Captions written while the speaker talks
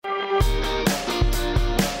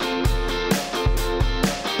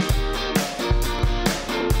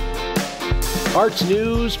Arts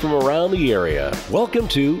news from around the area. Welcome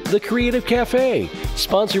to The Creative Cafe,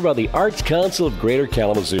 sponsored by the Arts Council of Greater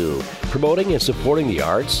Kalamazoo, promoting and supporting the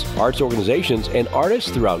arts, arts organizations, and artists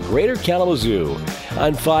throughout Greater Kalamazoo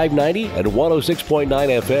on 590 and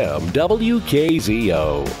 106.9 FM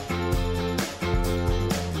WKZO.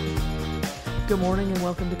 Good morning and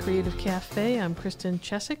welcome to Creative Cafe. I'm Kristen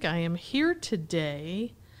Chesick. I am here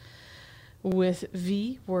today with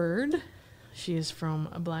V Word. She is from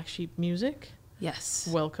Black Sheep Music. Yes.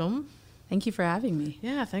 Welcome. Thank you for having me.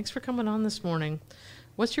 Yeah, thanks for coming on this morning.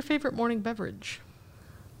 What's your favorite morning beverage?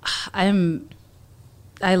 I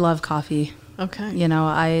love coffee. Okay. You know,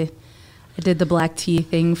 I did the black tea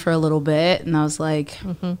thing for a little bit, and I was like,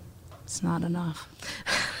 it's not enough.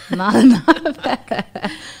 Not enough.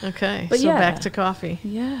 Okay. But so yeah. Back to coffee.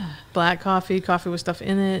 Yeah. Black coffee, coffee with stuff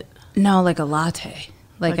in it. No, like a latte.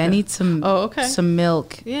 Like I need some some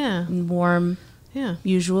milk. Yeah. And warm. Yeah.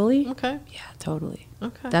 Usually. Okay. Yeah, totally.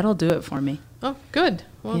 Okay. That'll do it for me. Oh, good.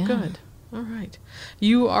 Well, Yeah. good. All right.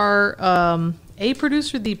 You are a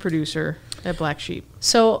producer, the producer at Black Sheep.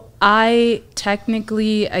 So I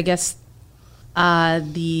technically, I guess,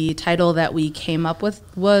 the title that we came up with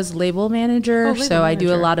was label manager. Oh, label so I do a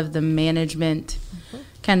manager. lot of the management,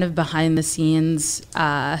 kind of behind the scenes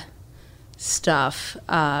stuff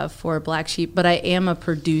for Black Sheep. But I am a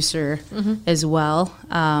producer as well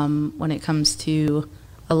when it comes to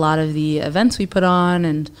a lot of the events we put on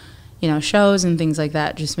and, you know, shows and things like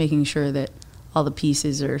that, just making sure that all the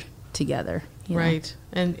pieces are together. You know? Right.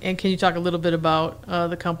 And can you talk a little bit about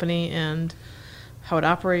the company and how it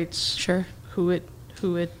operates? Sure. Who it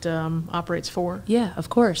operates for? Yeah, of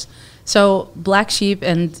course. So Black Sheep,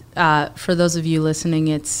 and for those of you listening,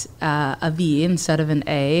 it's a V instead of an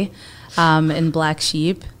A in Black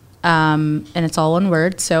Sheep, and it's all one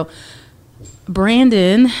word. So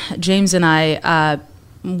Brandon, James, and I,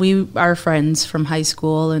 we are friends from high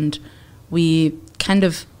school, and we kind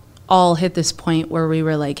of all hit this point where we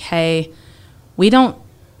were like, hey, we don't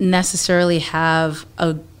necessarily have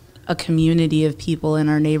a community of people in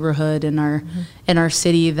our neighborhood, in our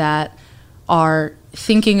city that are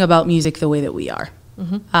thinking about music the way that we are.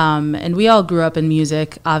 And we all grew up in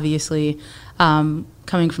music, obviously,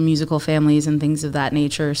 coming from musical families and things of that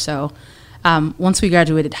nature. So once we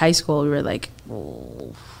graduated high school, we were like,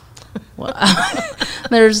 oh, well,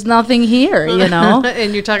 there's nothing here, you know.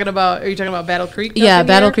 And are you talking about Battle Creek? Yeah,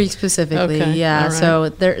 Battle here? Creek specifically. Okay. Yeah, All right. so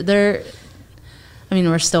they're I mean,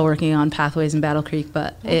 we're still working on pathways in Battle Creek,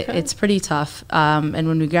 but it's pretty tough. And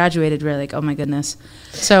when we graduated, we were like, oh my goodness.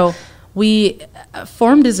 So we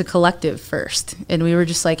formed as a collective first, and we were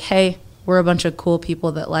just like, hey, we're a bunch of cool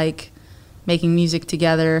people that like making music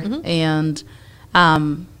together and,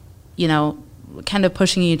 you know, kind of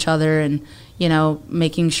pushing each other and, you know,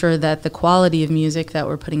 making sure that the quality of music that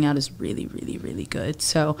we're putting out is really, really, really good.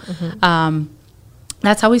 So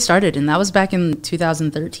that's how we started, and that was back in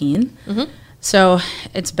 2013. So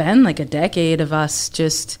it's been like a decade of us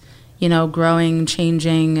just, you know, growing,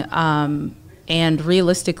 changing, and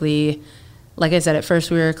realistically, like I said, at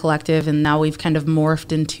first we were a collective, and now we've kind of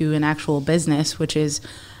morphed into an actual business, which is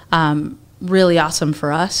really awesome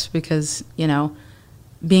for us because, you know,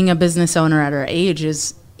 being a business owner at our age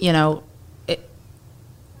is, you know,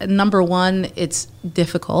 number one, it's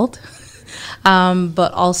difficult,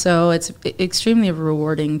 but also it's extremely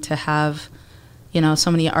rewarding to have, you know,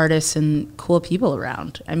 so many artists and cool people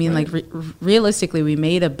around. I mean, like, realistically, we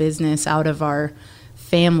made a business out of our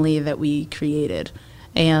family that we created.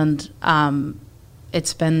 And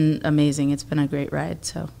it's been amazing. It's been a great ride,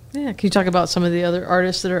 so. Yeah, can you talk about some of the other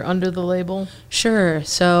artists that are under the label? Sure.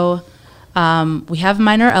 So we have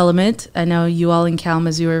Minor Element. I know you all in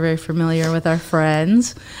Kalamazoo are very familiar with our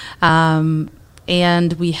friends. And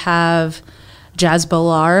we have Jazz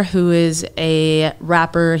Bolar, who is a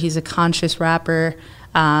rapper. He's a conscious rapper.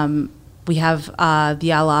 We have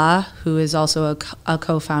the Allah, who is also a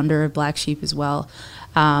co-founder of Black Sheep as well,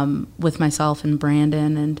 with myself and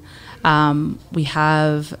Brandon. And we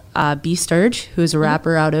have B. Sturge, who is a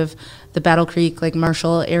rapper out of the Battle Creek, like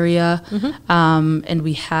Marshall area. And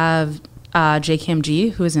we have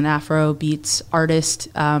JKMG, who is an Afro beats artist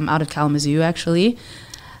out of Kalamazoo, actually.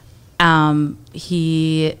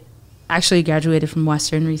 He actually graduated from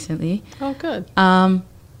Western recently. Oh, good. And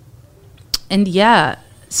yeah,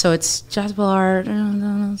 so it's Jazz Ballard.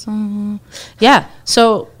 Yeah,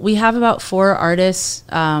 so we have about 4 artists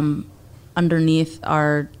underneath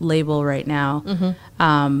our label right now.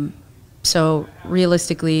 So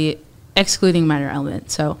realistically, excluding Minor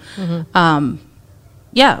Element. So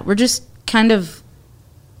yeah, we're just kind of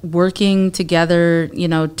working together, you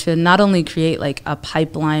know, to not only create like a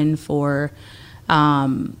pipeline for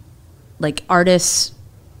like artists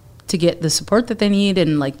to get the support that they need,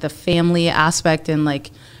 and like the family aspect, and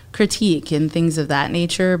like critique and things of that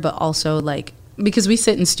nature, but also like, because we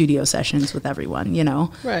sit in studio sessions with everyone, you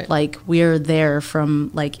know, right? Like we're there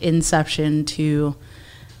from like inception to,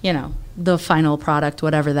 you know, the final product,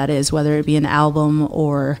 whatever that is, whether it be an album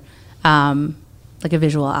or like a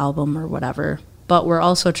visual album or whatever. But we're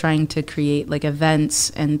also trying to create like events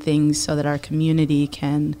and things so that our community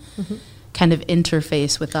can kind of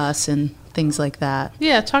interface with us and things like that.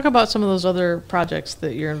 Yeah, talk about some of those other projects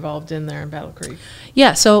that you're involved in there in Battle Creek.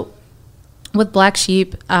 Yeah, so with Black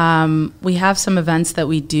Sheep, we have some events that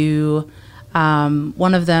we do.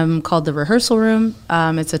 One of them called the Rehearsal Room.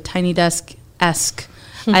 It's a Tiny Desk-esque.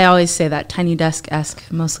 I always say that, Tiny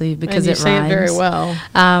Desk-esque, mostly because it rhymes. And you say it very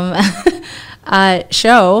well.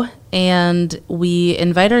 Show, and we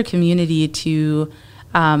invite our community to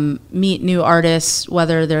meet new artists,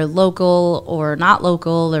 whether they're local or not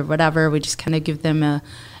local or whatever. We just kind of give them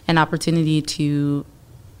an opportunity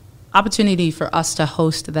for us to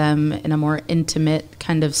host them in a more intimate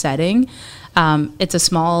kind of setting. It's a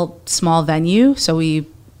small venue, so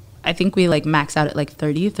I think we like max out at like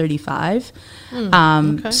 30, 35.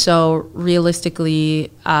 Okay. So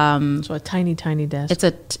realistically, so a tiny desk.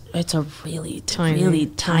 It's a really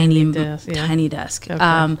tiny desk. Yeah. Tiny desk.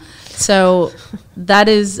 Okay. So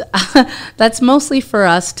that's mostly for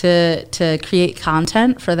us to create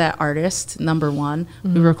content for that artist. Number one,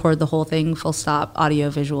 we record the whole thing, full stop,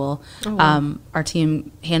 audio, visual. Oh, wow. Our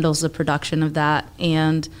team handles the production of that,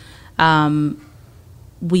 and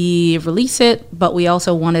we release it, but we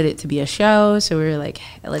also wanted it to be a show, so we were like,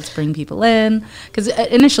 hey, let's bring people in. Because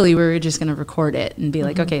initially we were just going to record it and be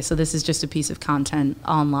like, okay, so this is just a piece of content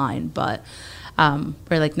online. But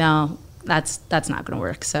we're like, no, that's not going to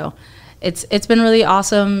work. So it's been really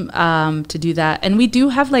awesome to do that. And we do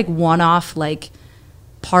have like one-off like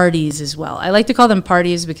parties as well. I like to call them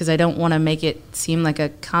parties because I don't want to make it seem like a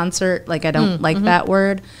concert. Like I don't like that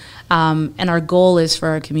word. And our goal is for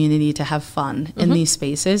our community to have fun in these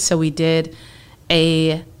spaces. So we did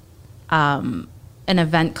an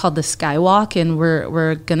event called the Skywalk, and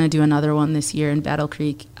we're gonna do another one this year in Battle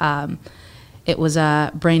Creek. It was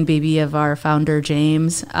a brain baby of our founder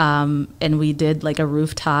James, and we did like a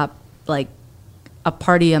rooftop, like a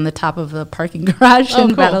party on the top of the parking garage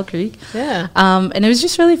in Battle Creek. Yeah. And it was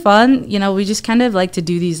just really fun. You know, we just kind of like to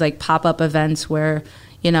do these like pop-up events where,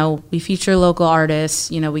 you know, we feature local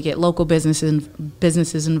artists, you know, we get local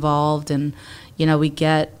businesses involved, and, you know, we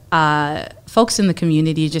get folks in the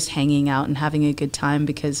community just hanging out and having a good time,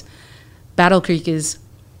 because Battle Creek is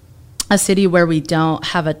a city where we don't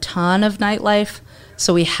have a ton of nightlife,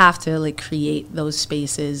 so we have to like create those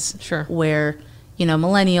spaces where, you know,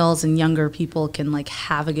 millennials and younger people can like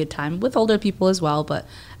have a good time, with older people as well. But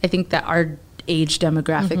I think that our age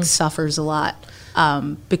demographic suffers a lot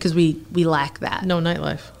because we lack that. No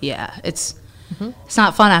nightlife. Yeah, it's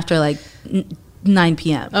not fun after like 9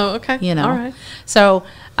 p.m. Oh, okay. You know. All right. So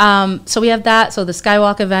we have that. So the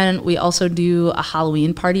Skywalk event. We also do a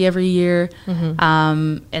Halloween party every year,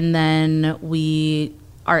 and then we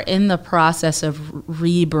are in the process of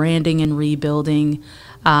rebranding and rebuilding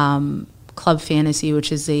Club Fantasy,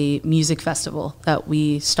 which is a music festival that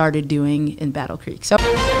we started doing in Battle Creek. So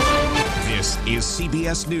this is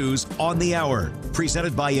CBS News on the Hour,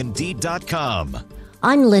 presented by Indeed.com.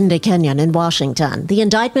 I'm Linda Kenyon in Washington. The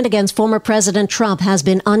indictment against former President Trump has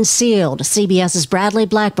been unsealed. CBS's Bradley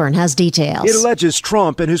Blackburn has details. It alleges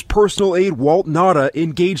Trump and his personal aide Walt Nauta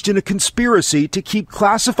engaged in a conspiracy to keep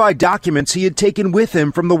classified documents he had taken with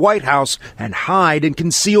him from the White House and hide and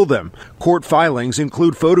conceal them. Court filings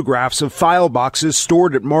include photographs of file boxes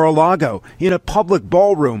stored at Mar-a-Lago, in a public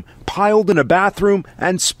ballroom, piled in a bathroom,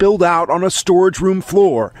 and spilled out on a storage room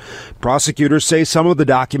floor. Prosecutors say some of the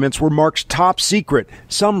documents were marked top secret,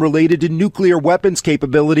 some related to nuclear weapons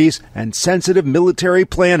capabilities and sensitive military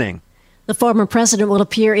planning. The former president will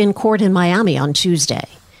appear in court in Miami on Tuesday.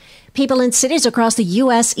 People in cities across the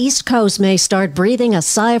U.S. East Coast may start breathing a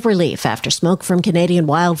sigh of relief after smoke from Canadian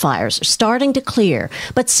wildfires are starting to clear.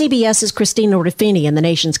 But CBS's Christina Ruffini in the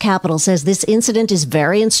nation's capital says this incident is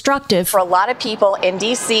very instructive. For a lot of people in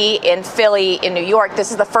D.C., in Philly, in New York, this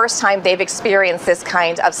is the first time they've experienced this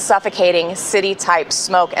kind of suffocating city-type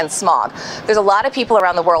smoke and smog. There's a lot of people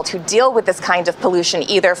around the world who deal with this kind of pollution,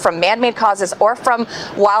 either from man-made causes or from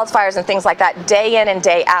wildfires and things like that, day in and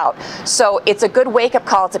day out. So it's a good wake-up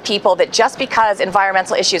call to people that just because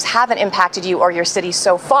environmental issues haven't impacted you or your city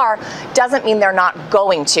so far doesn't mean they're not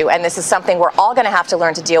going to. And this is something we're all going to have to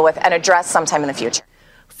learn to deal with and address sometime in the future.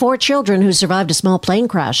 4 children who survived a small plane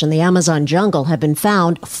crash in the Amazon jungle have been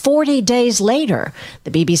found 40 days later. The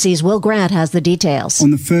BBC's Will Grant has the details. On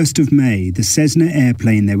the 1st of May, the Cessna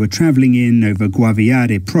airplane they were travelling in over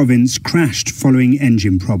Guaviare province crashed following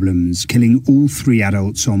engine problems, killing all 3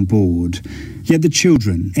 adults on board. Yet the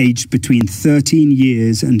children, aged between 13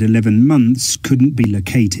 years and 11 months, couldn't be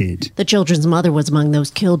located. The children's mother was among those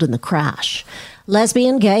killed in the crash.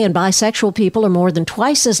 Lesbian, gay, and bisexual people are more than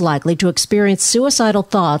twice as likely to experience suicidal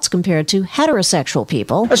thoughts compared to heterosexual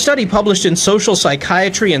people. A study published in Social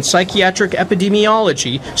Psychiatry and Psychiatric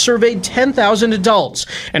Epidemiology surveyed 10,000 adults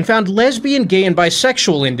and found lesbian, gay, and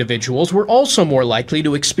bisexual individuals were also more likely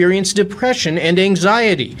to experience depression and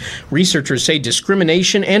anxiety. Researchers say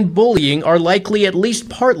discrimination and bullying are likely at least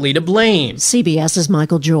partly to blame. CBS's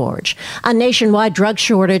Michael George. A nationwide drug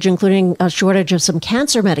shortage, including a shortage of some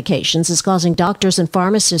cancer medications, is causing doctors and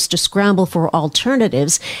pharmacists to scramble for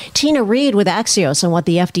alternatives. Tina Reed with Axios on what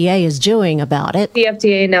the FDA is doing about it. The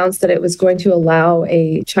FDA announced that it was going to allow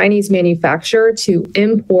a Chinese manufacturer to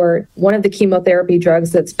import one of the chemotherapy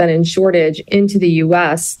drugs that's been in shortage into the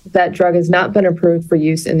U.S. That drug has not been approved for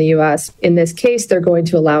use in the U.S. In this case, they're going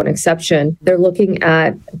to allow an exception. They're looking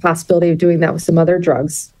at the possibility of doing that with some other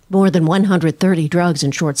drugs. More than 130 drugs in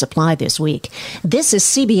short supply this week. This is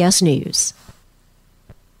CBS News.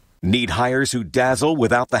 Need hires who dazzle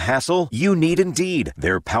without the hassle? You need Indeed.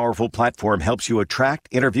 Their powerful platform helps you attract,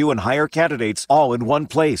 interview, and hire candidates all in one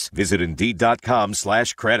place. Visit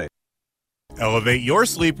Indeed.com/credit. Elevate your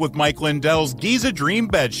sleep with Mike Lindell's Giza Dream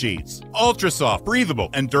Bed Sheets. Ultra soft, breathable,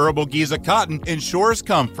 and durable Giza cotton ensures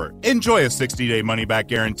comfort. Enjoy a 60-day money-back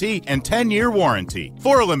guarantee and 10-year warranty.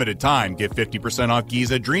 For a limited time, get 50% off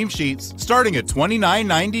Giza Dream Sheets starting at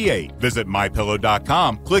 $29.98. Visit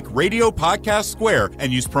MyPillow.com, click Radio Podcast Square,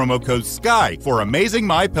 and use promo code SKY for amazing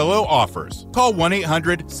MyPillow offers. Call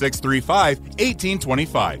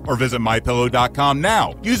 1-800-635-1825 or visit MyPillow.com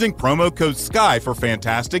now using promo code SKY for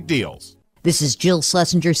fantastic deals. This is Jill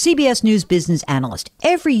Schlesinger, CBS News business analyst.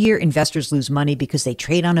 Every year, investors lose money because they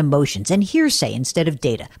trade on emotions and hearsay instead of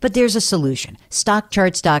data. But there's a solution.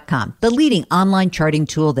 StockCharts.com, the leading online charting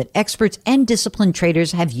tool that experts and disciplined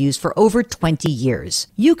traders have used for over 20 years.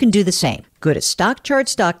 You can do the same. Go to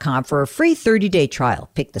StockCharts.com for a free 30-day trial.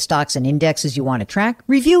 Pick the stocks and indexes you want to track,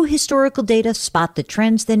 review historical data, spot the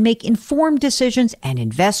trends, then make informed decisions and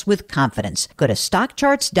invest with confidence. Go to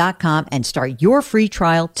StockCharts.com and start your free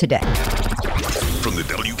trial today. From the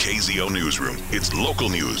WKZO Newsroom, it's local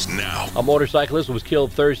news now. A motorcyclist was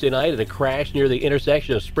killed Thursday night in a crash near the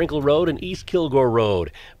intersection of Sprinkle Road and East Kilgore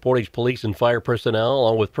Road. Portage Police and fire personnel,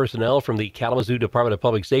 along with personnel from the Kalamazoo Department of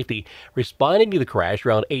Public Safety, responding to the crash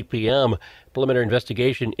around 8 p.m. Preliminary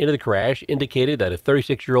investigation into the crash indicated that a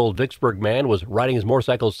 36-year-old Vicksburg man was riding his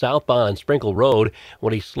motorcycle southbound on Sprinkle Road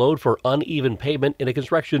when he slowed for uneven pavement in a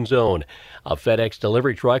construction zone. A FedEx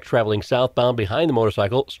delivery truck traveling southbound behind the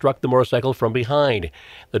motorcycle struck the motorcycle from behind.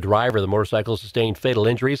 The driver of the motorcycle sustained fatal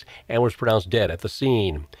injuries and was pronounced dead at the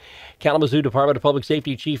scene. Kalamazoo Department of Public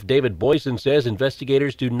Safety Chief David Boyson says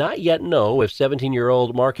investigators do not yet know if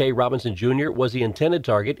 17-year-old Marquet Robinson Jr. was the intended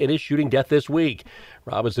target in his shooting death this week.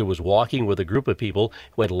 Robinson was walking with a group of people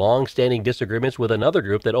who had long-standing disagreements with another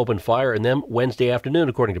group that opened fire on them Wednesday afternoon,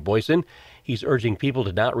 according to Boyson. He's urging people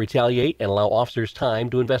to not retaliate and allow officers time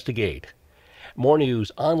to investigate. More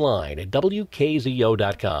news online at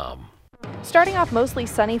WKZO.com. Starting off mostly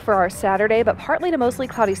sunny for our Saturday, but partly to mostly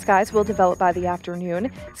cloudy skies will develop by the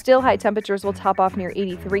afternoon. Still, high temperatures will top off near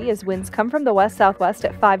 83 as winds come from the west-southwest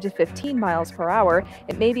at 5 to 15 miles per hour.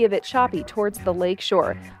 It may be a bit choppy towards the lake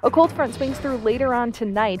shore. A cold front swings through later on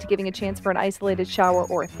tonight, giving a chance for an isolated shower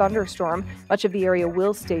or thunderstorm. Much of the area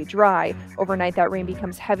will stay dry. Overnight, that rain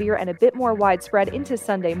becomes heavier and a bit more widespread into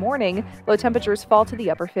Sunday morning. Low temperatures fall to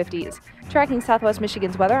the upper 50s. Tracking Southwest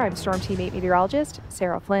Michigan's weather, I'm Storm Team 8 meteorologist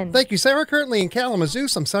Sarah Flynn. Thank you, Sarah. Currently in Kalamazoo,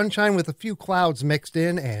 some sunshine with a few clouds mixed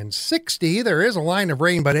in, and 60. There is a line of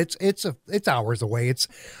rain, but it's hours away. It's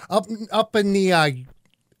up in the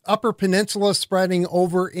Upper Peninsula, spreading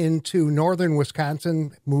over into northern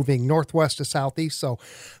Wisconsin, moving northwest to southeast. So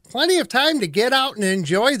plenty of time to get out and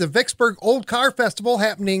enjoy the Vicksburg Old Car Festival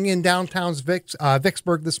happening in downtown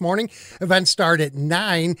Vicksburg this morning. Events start at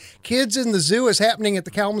 9. Kids in the Zoo is happening at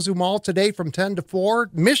the Kalamazoo Mall today from 10 to 4.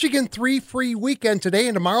 Michigan 3 free weekend today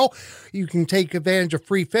and tomorrow. You can take advantage of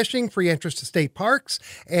free fishing, free entrance to state parks,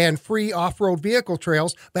 and free off-road vehicle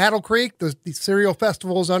trails. Battle Creek, the cereal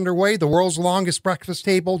festival is underway. The world's longest breakfast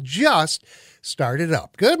table just started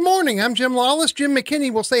up. Good morning. I'm Jim Lawless. Jim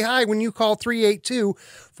McKinney will say hi when you call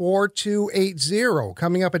 382-4280.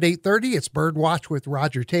 Coming up at 8:30, it's Birdwatch with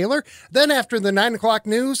Roger Taylor. Then after the 9 o'clock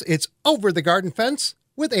news, it's Over the Garden Fence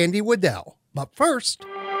with Andy Waddell. But first...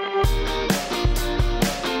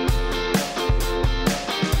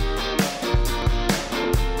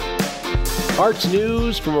 Arts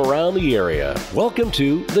news from around the area. Welcome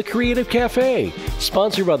to The Creative Cafe,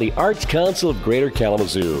 sponsored by the Arts Council of Greater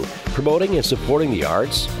Kalamazoo, promoting and supporting the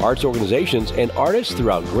arts organizations, and artists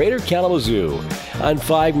throughout Greater Kalamazoo on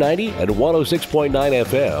 590 and 106.9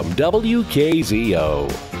 FM WKZO.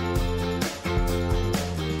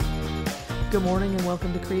 Good morning and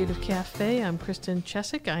welcome to Creative Cafe. I'm Kristen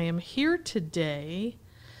Chesick. I am here today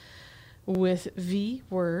with V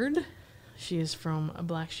Word. She is from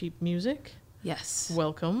Black Sheep Music. Yes.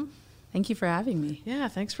 Welcome. Thank you for having me. Yeah,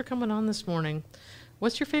 thanks for coming on this morning.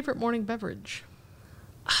 What's your favorite morning beverage?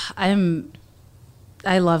 I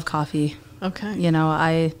love coffee. Okay. You know,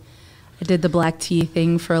 I did the black tea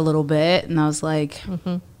thing for a little bit, and I was like,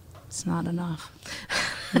 it's not enough.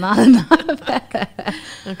 Not enough.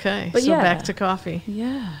 Okay. But so yeah. Back to coffee.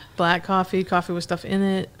 Yeah. Black coffee with stuff in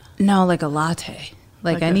it. No, like a latte.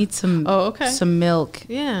 Like I need some some milk.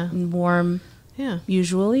 Yeah. And warm. Yeah.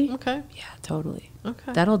 Usually. Okay. Yeah, totally.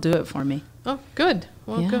 Okay. That'll do it for me. Oh, good.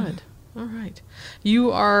 Well, Yeah. good. All right. You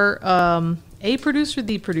are a producer,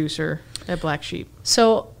 the producer at Black Sheep.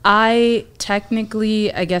 So I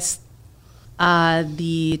technically, I guess,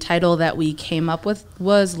 the title that we came up with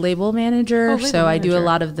was label manager. So I do a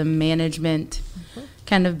lot of the management,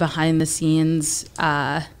 kind of behind the scenes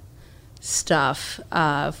stuff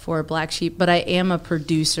for Black Sheep. But I am a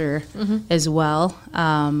producer as well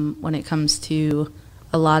when it comes to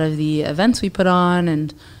a lot of the events we put on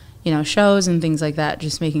and, you know, shows and things like that,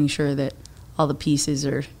 just making sure that all the pieces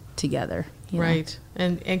are together. Right.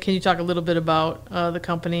 And can you talk a little bit about the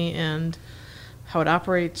company and how it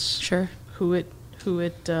operates? Sure. Who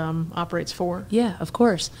it operates for? Yeah, of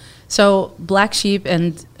course. So Black Sheep,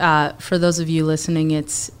 and for those of you listening,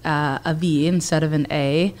 it's a V instead of an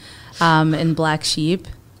A in Black Sheep,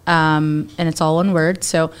 and it's all one word.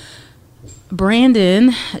 So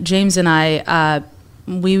Brandon, James, and I,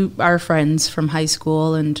 we are friends from high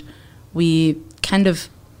school, and we kind of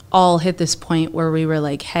all hit this point where we were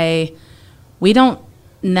like, hey, we don't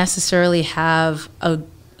necessarily have a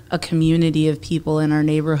community of people in our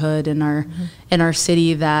neighborhood, in our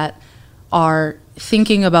city, that are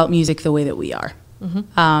thinking about music the way that we are.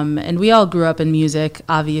 And we all grew up in music,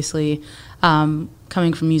 obviously,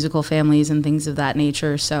 coming from musical families and things of that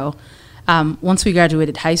nature. So once we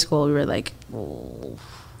graduated high school, we were like, well,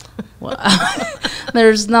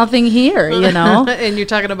 there's nothing here, you know. And are you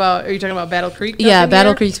talking about Battle Creek? Yeah,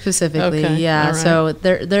 Battle Creek specifically. Okay. Yeah. Right. So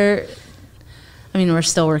they're I mean, we're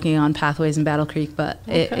still working on pathways in Battle Creek, but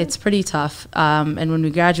it's pretty tough. And when we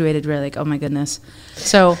graduated, we were like, oh my goodness.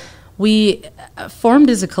 So we formed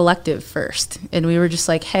as a collective first, and we were just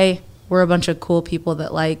like, hey, we're a bunch of cool people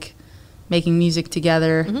that like making music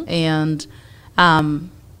together and,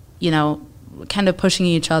 you know, kind of pushing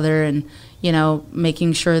each other and, you know,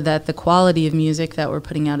 making sure that the quality of music that we're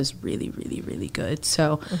putting out is really, really, really good.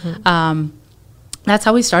 So that's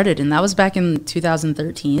how we started, and that was back in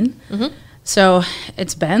 2013. So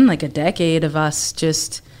it's been like a decade of us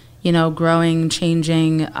just, you know, growing,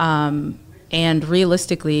 changing, and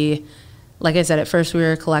realistically, like I said, at first we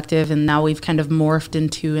were a collective, and now we've kind of morphed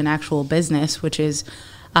into an actual business, which is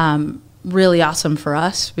really awesome for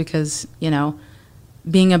us because, you know,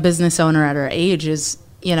 being a business owner at our age is,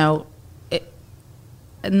 you know,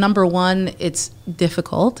 number one, it's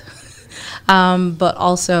difficult, but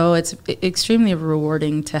also it's extremely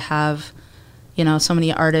rewarding to have, you know, so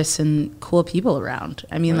many artists and cool people around.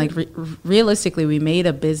 I mean, like realistically, we made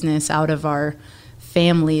a business out of our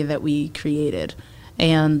family that we created,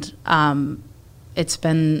 and it's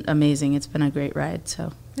been amazing. It's been a great ride.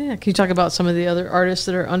 So yeah, can you talk about some of the other artists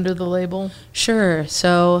that are under the label? Sure.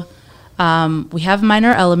 So we have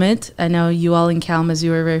Minor Element. I know you all in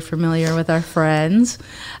Kalamazoo are very familiar with our friends,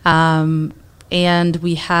 and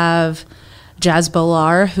we have Jazz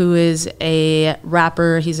Bolar, who is a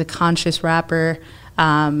rapper. He's a conscious rapper.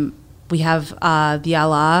 We have the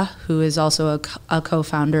Allah, who is also a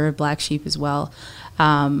co-founder of Black Sheep as well,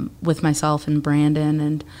 with myself and Brandon.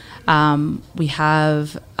 And we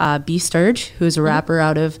have B Sturge, who is a rapper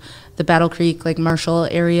out of the Battle Creek, like Marshall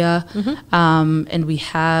area. And we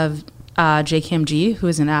have JKMG, who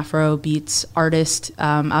is an Afro beats artist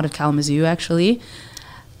out of Kalamazoo, actually.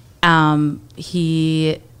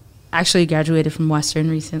 He actually graduated from Western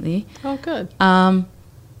recently. Oh, good. And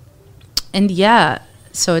yeah,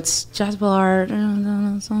 so it's Jazz Ballard.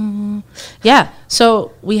 Yeah,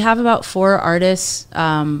 so we have about 4 artists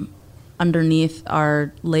underneath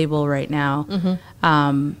our label right now.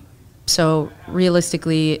 So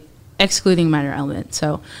realistically, excluding Minor Element.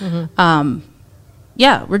 So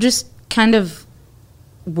yeah, we're just kind of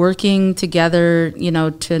working together, you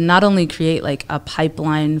know, to not only create like a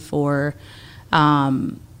pipeline for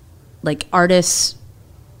like artists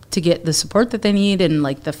to get the support that they need, and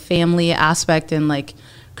like the family aspect and like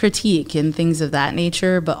critique and things of that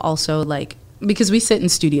nature, but also like because we sit in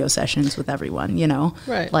studio sessions with everyone, you know,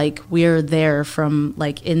 right? Like we're there from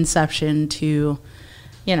like inception to,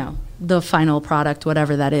 you know, the final product,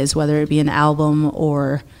 whatever that is, whether it be an album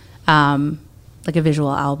or like a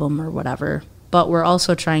visual album or whatever. But we're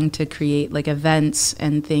also trying to create like events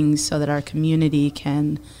and things so that our community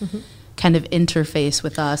can kind of interface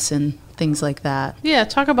with us and things like that. Yeah,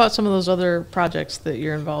 talk about some of those other projects that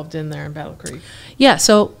you're involved in there in Battle Creek. Yeah,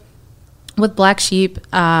 so with Black Sheep,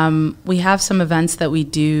 we have some events that we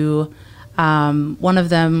do. One of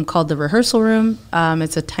them called the Rehearsal Room.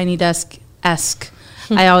 It's a Tiny Desk-esque.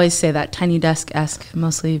 I always say that, Tiny Desk-esque,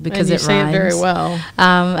 mostly because it rhymes. And you say it very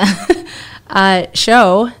well.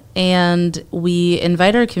 Show, and we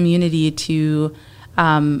invite our community to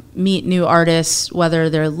meet new artists, whether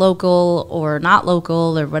they're local or not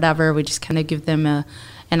local or whatever. We just kind of give them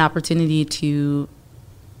an opportunity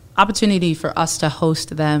for us to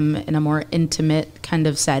host them in a more intimate kind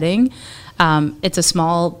of setting. It's a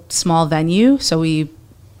small venue, so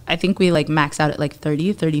I think we like max out at like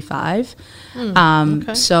 30, 35.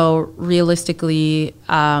 Okay. So realistically,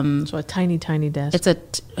 so a tiny desk.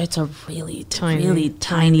 It's a really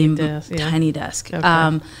tiny desk. Yeah. Tiny desk.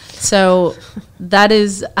 Okay. So that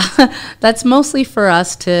is that's mostly for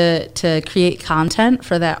us to create content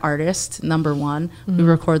for that artist. Number one, we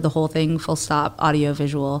record the whole thing, full stop, audio,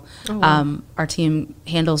 visual. Oh, wow. Our team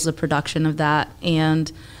handles the production of that,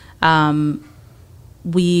 and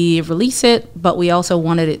we release it, but we also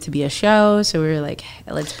wanted it to be a show, so we were like,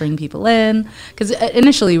 hey, let's bring people in, because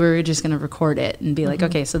initially we were just going to record it and be like,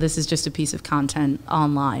 okay, so this is just a piece of content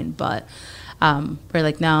online, but we're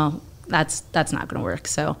like, no, that's not going to work.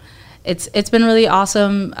 So it's been really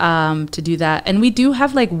awesome to do that, and we do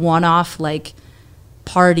have like one-off like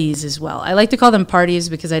parties as well. I like to call them parties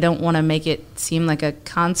because I don't want to make it seem like a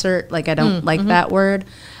concert. Like I don't like that word.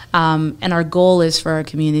 And our goal is for our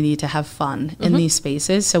community to have fun in these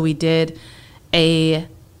spaces. So we did an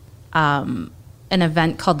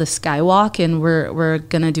event called the Skywalk, and we're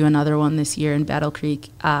gonna do another one this year in Battle Creek.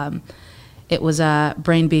 It was a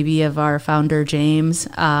brain baby of our founder James,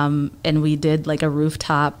 and we did like a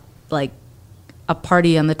rooftop, like a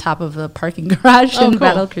party on the top of a parking garage in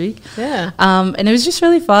Battle Creek. Yeah. And it was just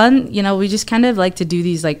really fun. You know, we just kind of like to do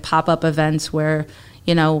these like pop-up events where,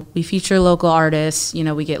 you know, we feature local artists, you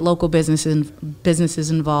know, we get local businesses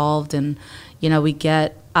involved, and, you know, we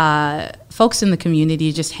get folks in the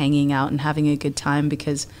community just hanging out and having a good time,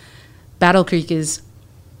 because Battle Creek is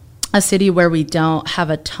a city where we don't have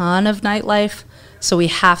a ton of nightlife, so we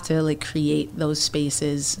have to like create those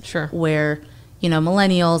spaces where, you know,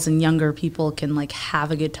 millennials and younger people can like have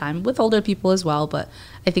a good time, with older people as well. But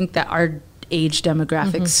I think that our age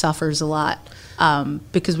demographic suffers a lot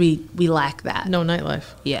because we lack that. No nightlife.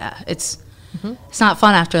 Yeah, it's not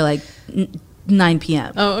fun after like 9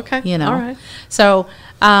 p.m. Oh, okay. You know. All right. So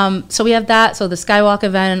so we have that. So the Skywalk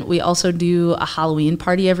event. We also do a Halloween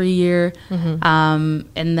party every year, and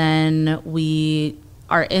then we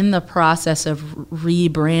are in the process of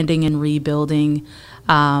rebranding and rebuilding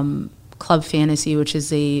Club Fantasy, which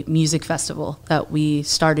is a music festival that we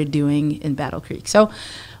started doing in Battle Creek. So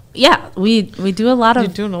yeah, we do a lot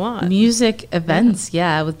of music events,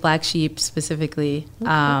 with Black Sheep specifically.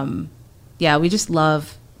 Okay. Yeah, we just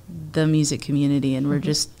love the music community, and we're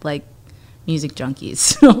just like music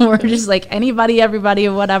junkies. We're just like anybody, everybody,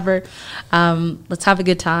 or whatever. Let's have a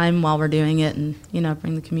good time while we're doing it, and, you know,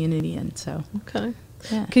 bring the community in. So okay.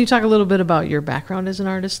 Yeah. Can you talk a little bit about your background as an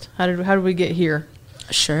artist? How did we get here?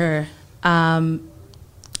 Sure.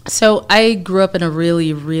 So I grew up in a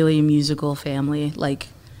really, really musical family. Like,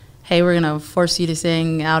 hey, we're going to force you to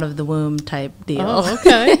sing out of the womb type deal. Oh,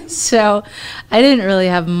 okay. So I didn't really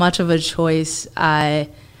have much of a choice. And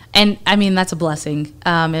I mean, that's a blessing,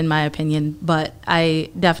 in my opinion, but I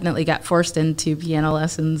definitely got forced into piano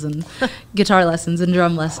lessons and guitar lessons and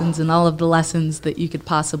drum lessons and all of the lessons that you could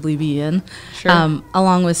possibly be in,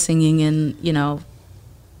 along with singing in, you know,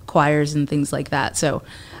 choirs and things like that. So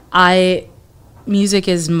music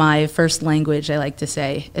is my first language, I like to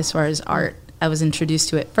say, as far as art. I was introduced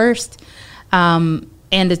to it first, and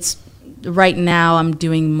it's right now I'm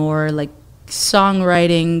doing more like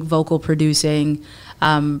songwriting, vocal producing,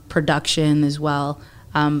 production as well,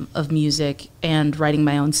 of music, and writing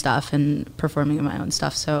my own stuff and performing my own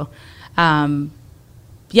stuff. So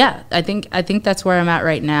yeah, I think that's where I'm at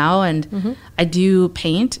right now. And I do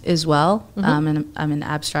paint as well. And I'm an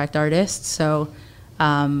abstract artist. So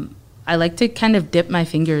I like to kind of dip my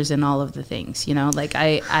fingers in all of the things, you know, like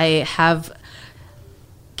I have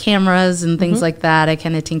cameras and things like that. I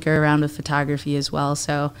kind of tinker around with photography as well.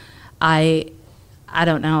 So I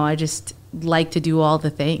don't know. I just like to do all the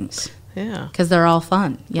things. Yeah. Because they're all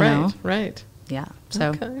fun, you know? Right. Yeah. So.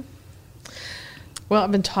 Okay. Well,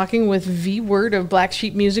 I've been talking with V Word of Black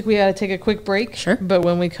Sheep Music. We got to take a quick break. Sure. But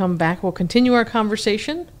when we come back, we'll continue our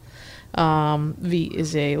conversation. V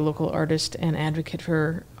is a local artist and advocate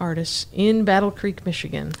for artists in Battle Creek,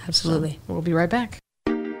 Michigan. Absolutely. So we'll be right back.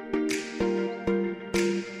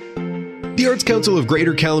 The Arts Council of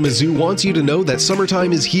Greater Kalamazoo wants you to know that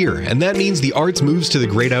summertime is here, and that means the arts moves to the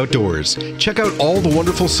great outdoors. Check out all the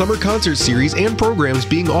wonderful summer concert series and programs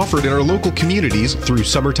being offered in our local communities through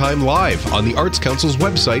Summertime Live on the Arts Council's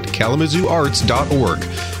website, kalamazooarts.org,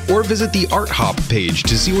 or visit the Art Hop page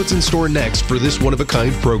to see what's in store next for this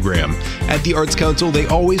one-of-a-kind program. At the Arts Council, they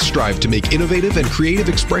always strive to make innovative and creative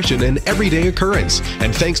expression an everyday occurrence,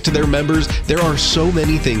 and thanks to their members, there are so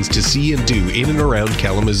many things to see and do in and around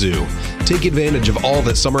Kalamazoo. Take advantage of all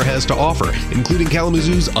that summer has to offer, including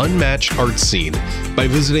Kalamazoo's unmatched arts scene, by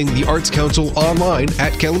visiting the Arts Council online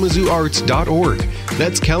at kalamazooarts.org.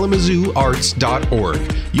 That's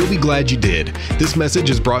kalamazooarts.org. You'll be glad you did. This message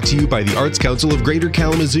is brought to you by the Arts Council of Greater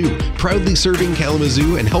Kalamazoo, proudly serving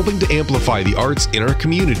Kalamazoo and helping to amplify the arts in our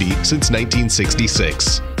community since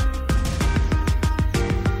 1966.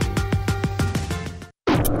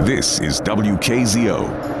 This is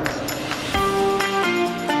WKZO.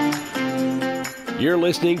 You're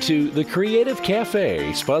listening to The Creative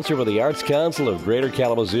Cafe, sponsored by the Arts Council of Greater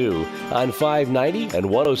Kalamazoo on 590 and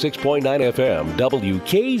 106.9 FM,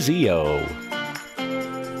 WKZO.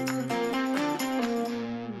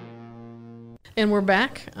 And we're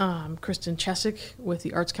back. I'm Kristen Chesick with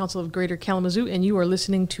the Arts Council of Greater Kalamazoo, and you are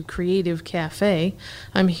listening to Creative Cafe.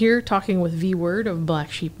 I'm here talking with V Word of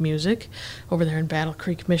Black Sheep Music over there in Battle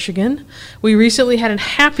Creek, Michigan. We recently had a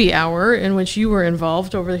happy hour in which you were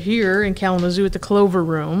involved over here in Kalamazoo at the Clover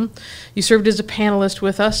Room. You served as a panelist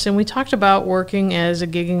with us, and we talked about working as a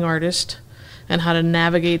gigging artist and how to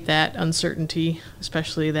navigate that uncertainty,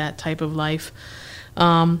 especially that type of life.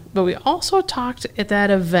 But we also talked at that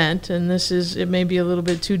event, and it may be a little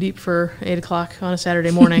bit too deep for 8 o'clock on a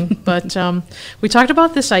Saturday morning, but we talked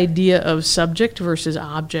about this idea of subject versus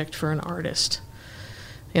object for an artist.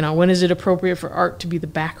 You know, when is it appropriate for art to be the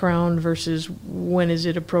background versus when is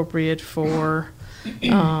it appropriate for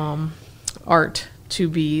art to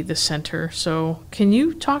be the center? So can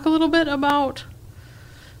you talk a little bit about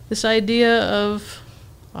this idea of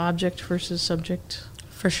object versus subject?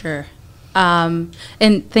 For sure. And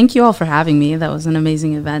thank you all for having me. That was an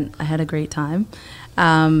amazing event. I had a great time.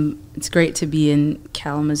 It's great to be in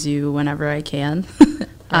Kalamazoo whenever I can.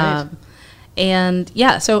 Right. And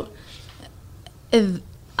yeah, so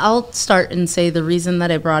I'll start and say the reason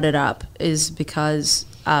that I brought it up is because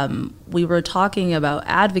we were talking about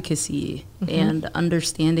advocacy and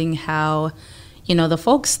understanding how, the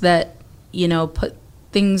folks that, put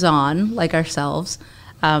things on, like ourselves,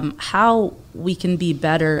 how we can be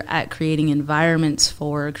better at creating environments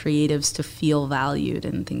for creatives to feel valued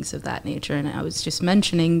and things of that nature. And I was just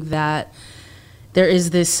mentioning that there is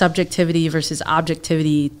this subjectivity versus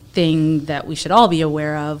objectivity thing that we should all be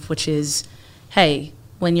aware of, which is, hey,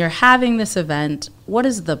 when you're having this event, what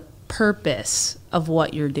is the purpose of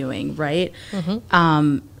what you're doing, right?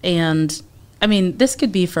 And I mean, this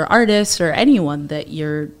could be for artists or anyone that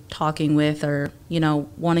you're talking with or,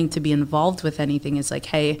 wanting to be involved with anything. Is like,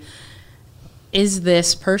 hey, is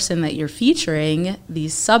this person that you're featuring the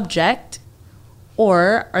subject,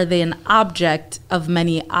 or are they an object of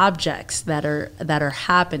many objects that are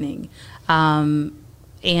happening? And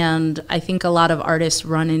I think a lot of artists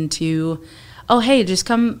run into, oh, hey, just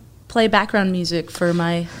come play background music for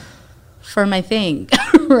my thing,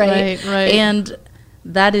 right? Right. And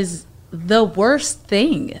that is the worst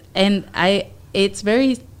thing. And it's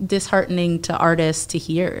very disheartening to artists to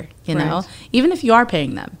hear, Right. even if you are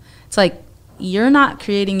paying them. It's like, you're not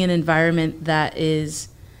creating an environment that is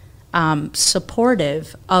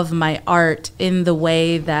supportive of my art in the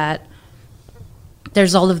way that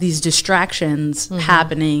there's all of these distractions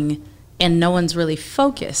happening and no one's really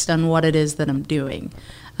focused on what it is that I'm doing.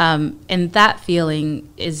 And that feeling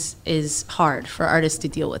is hard for artists to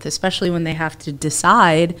deal with, especially when they have to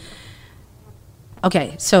decide,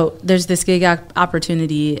 okay, so there's this gig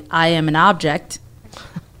opportunity. I am an object,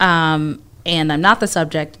 and I'm not the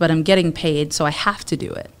subject, but I'm getting paid, so I have to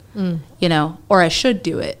do it, or I should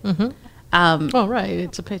do it. Right,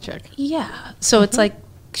 it's a paycheck. Yeah, so it's like,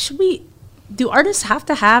 do artists have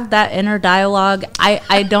to have that inner dialogue?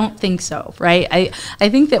 I don't think so, right? I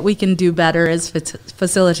think that we can do better as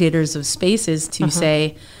facilitators of spaces to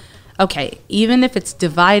say, okay, even if it's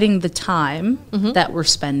dividing the time that we're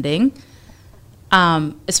spending,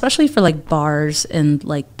 especially for like bars and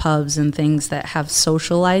like pubs and things that have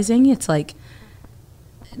socializing, it's like,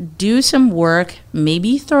 do some work,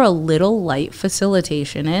 maybe throw a little light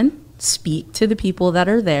facilitation in, speak to the people that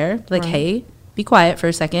are there, like, hey, be quiet for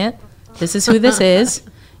a second. This is who this is,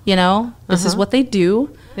 you know, this is what they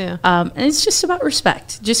do. Yeah. And it's just about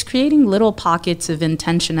respect, just creating little pockets of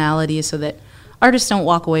intentionality so that artists don't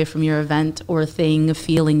walk away from your event or thing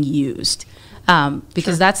feeling used,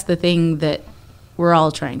 because that's the thing that we're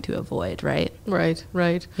all trying to avoid, right?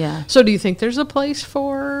 Right. Yeah. So do you think there's a place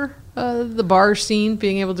for the bar scene,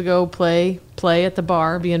 being able to go play at the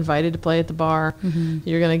bar, be invited to play at the bar?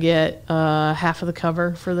 You're going to get half of the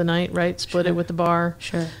cover for the night, right? Split it with the bar.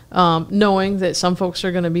 Sure. Knowing that some folks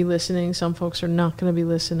are going to be listening, some folks are not going to be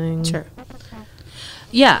listening. Sure.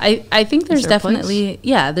 Yeah, I think there's definitely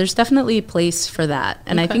a place for that.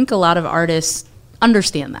 And I think a lot of artists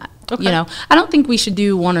understand that. Okay. You know, I don't think we should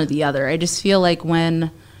do one or the other. I just feel like when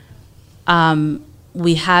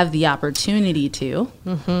we have the opportunity to,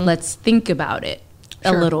 let's think about it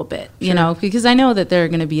a little bit, you know, because I know that they're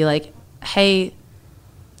going to be like, hey,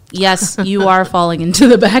 yes, you are falling into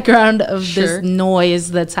the background of this noise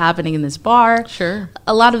that's happening in this bar. Sure.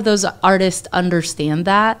 A lot of those artists understand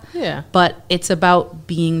that. Yeah. But it's about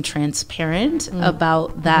being transparent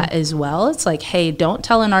about that as well. It's like, hey, don't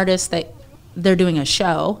tell an artist that they're doing a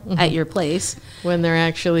show at your place when they're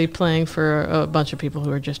actually playing for a bunch of people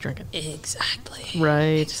who are just drinking. Exactly.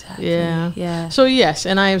 Right. Exactly. Yeah. So yes,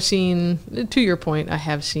 and I have seen, to your point, I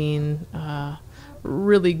have seen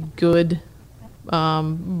really good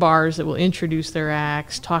bars that will introduce their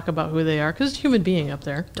acts, talk about who they are, because it's a human being up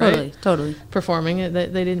there, right? Totally. Performing it.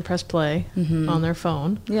 They didn't press play on their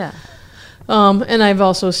phone. Yeah. And I've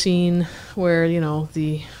also seen where, you know,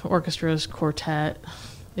 the orchestra's quartet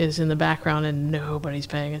is in the background and nobody's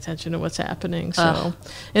paying attention to what's happening. So,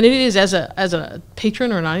 and it is, as a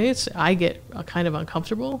patron or an audience, I get kind of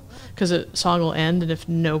uncomfortable because a song will end, and if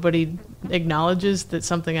nobody acknowledges that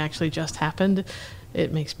something actually just happened,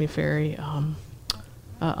 it makes me very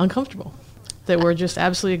uncomfortable that we're just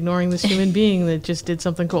absolutely ignoring this human being that just did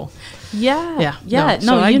something cool. Yeah. No, No,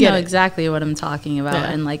 so I you get know it. exactly what I'm talking about.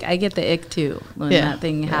 Yeah. And like, I get the ick too when Yeah. that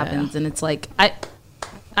thing happens. And it's like,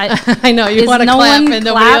 I know you is want to no clap one and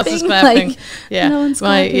nobody else is clapping? clapping. Like, Yeah, no one's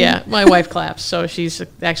clapping. My wife claps, so she's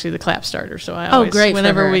actually the clap starter. So I always, great for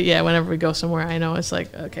whenever her. whenever we go somewhere, I know it's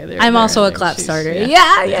like, okay, there. I'm there, also a there, clap she's- starter.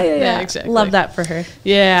 Yeah, Yeah, exactly. Love that for her.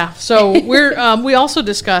 Yeah. So we also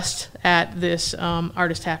discussed at this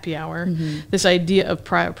artist happy hour this idea of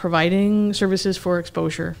providing services for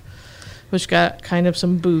exposure, which got kind of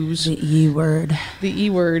some booze. The E word. The E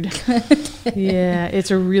word. Yeah, it's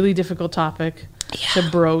a really difficult topic to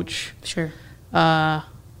broach. Sure. And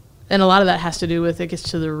a lot of that has to do with, it gets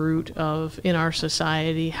to the root of, in our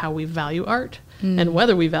society, how we value art and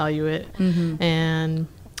whether we value it, and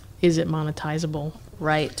is it monetizable,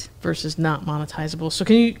 right, versus not monetizable. So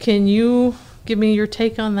can you give me your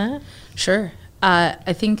take on that? Sure.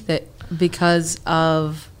 I think that because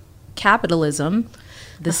of capitalism,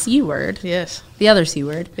 the C word. Yes. The other C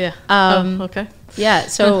word. Yeah. Okay. Yeah.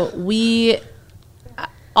 So we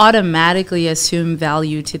automatically assume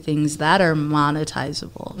value to things that are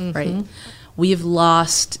monetizable, right? We've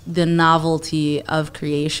lost the novelty of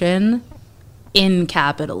creation in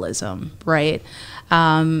capitalism, right?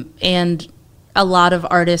 And a lot of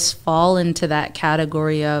artists fall into that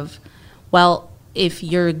category of, well, if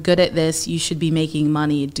you're good at this, you should be making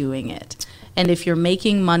money doing it. And if you're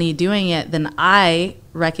making money doing it, then I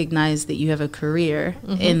recognize that you have a career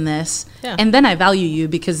in this. Yeah. And then I value you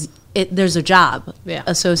because there's a job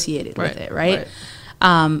associated Right, with it, right?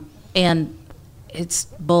 And it's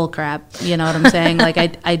bull crap, you know what I'm saying? Like,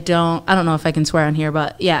 I don't know if I can swear on here,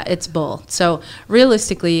 but yeah, it's bull. So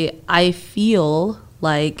realistically, I feel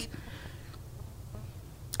like,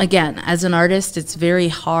 again, as an artist, it's very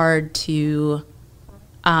hard to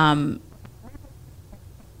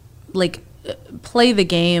play the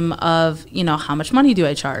game of, you know, how much money do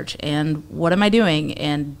I charge and what am I doing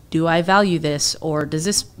and do I value this, or does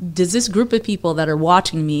this group of people that are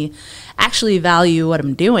watching me actually value what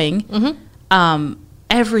I'm doing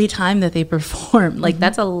every time that they perform? Like,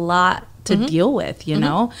 that's a lot to deal with, you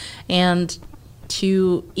know? And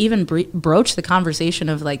to even broach the conversation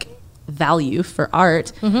of like value for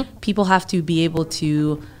art, people have to be able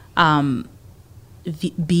to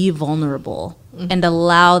be vulnerable and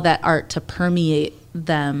allow that art to permeate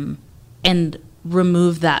them and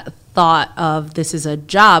remove that thought of this is a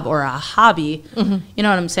job or a hobby. You know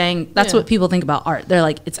what I'm saying? That's what people think about art. They're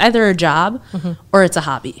like, it's either a job or it's a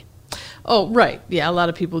hobby. Oh, right. Yeah, a lot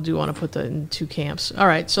of people do want to put that in two camps. All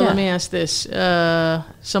right, so let me ask this.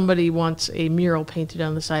 Somebody wants a mural painted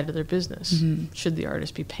on the side of their business. Mm-hmm. Should the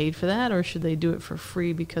artist be paid for that, or should they do it for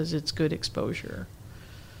free because it's good exposure?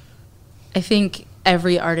 I think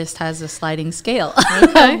every artist has a sliding scale.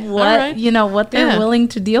 Okay. What all right. what they're willing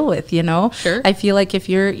to deal with, Sure. I feel like if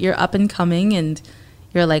you're up and coming and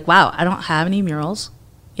you're like, wow, I don't have any murals,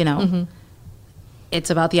 Mm-hmm. it's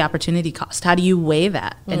about the opportunity cost. How do you weigh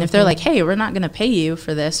that? And if they're like, hey, we're not going to pay you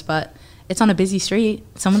for this, but it's on a busy street,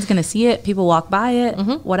 someone's going to see it, people walk by it,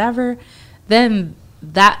 whatever, then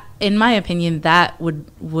that, in my opinion, that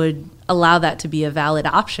would allow that to be a valid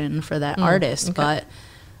option for that artist. Okay. But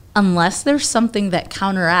unless there's something that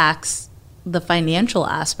counteracts the financial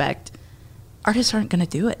aspect, artists aren't going to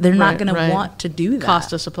do it. They're not going to want to do that.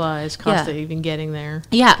 Cost of supplies, cost of even getting there.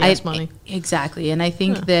 Yeah, gas money. Exactly. And I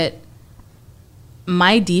think that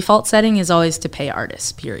my default setting is always to pay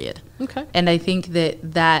artists, period. Okay. And I think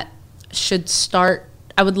that should start,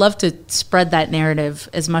 I would love to spread that narrative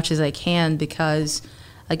as much as I can because,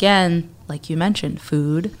 again, like you mentioned,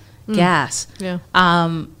 food, gas. Yeah.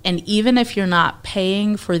 And even if you're not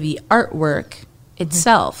paying for the artwork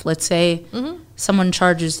itself, let's say someone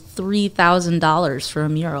charges $3,000 for a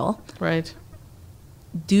mural. Right.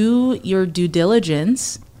 Do your due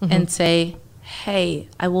diligence and say, hey,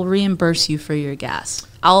 I will reimburse you for your gas.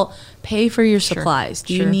 I'll pay for your supplies.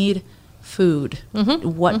 Do you need food?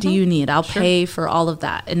 What do you need? I'll pay for all of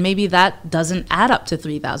that. And maybe that doesn't add up to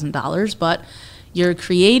 $3,000, but you're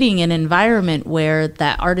creating an environment where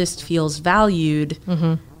that artist feels valued,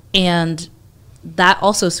 and that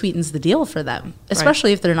also sweetens the deal for them,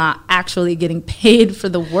 especially if they're not actually getting paid for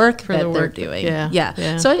the work they're doing.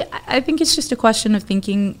 Yeah. So I think it's just a question of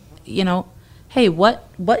thinking, hey, what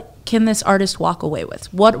can this artist walk away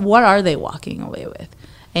with? What are they walking away with?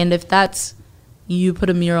 And if that's you put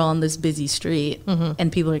a mural on this busy street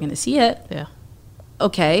and people are going to see it,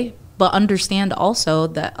 okay. But understand also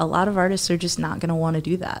that a lot of artists are just not going to want to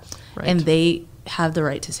do that. Right. And they have the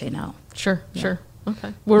right to say no. Sure.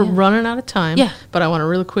 Okay. We're running out of time. Yeah. But I want to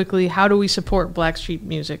really quickly, how do we support Black Sheep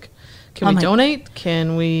Music? Can we donate?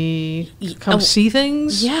 Can we come see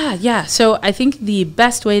things? Yeah. So I think the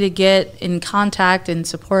best way to get in contact and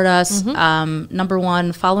support us, number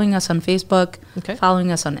one, following us on Facebook,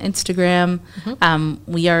 following us on Instagram.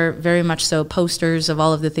 We are very much so posters of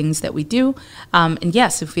all of the things that we do. And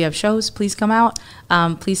yes, if we have shows, please come out.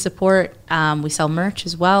 Please support. We sell merch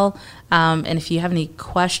as well. And if you have any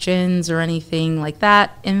questions or anything like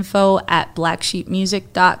that,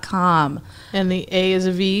 info@blacksheepmusic.com. And the A is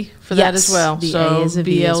a V for that as well. The so A is a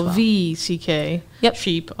V as well. BLVCK. Yep.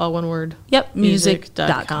 Sheep, all one word. Yep.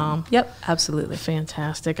 Music.com. Yep. Absolutely.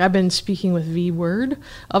 Fantastic. I've been speaking with V Word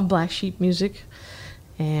of Black Sheep Music.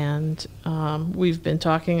 And we've been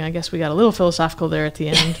talking, I guess we got a little philosophical there at the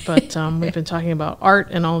end, but we've been talking about art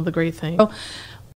and all of the great things.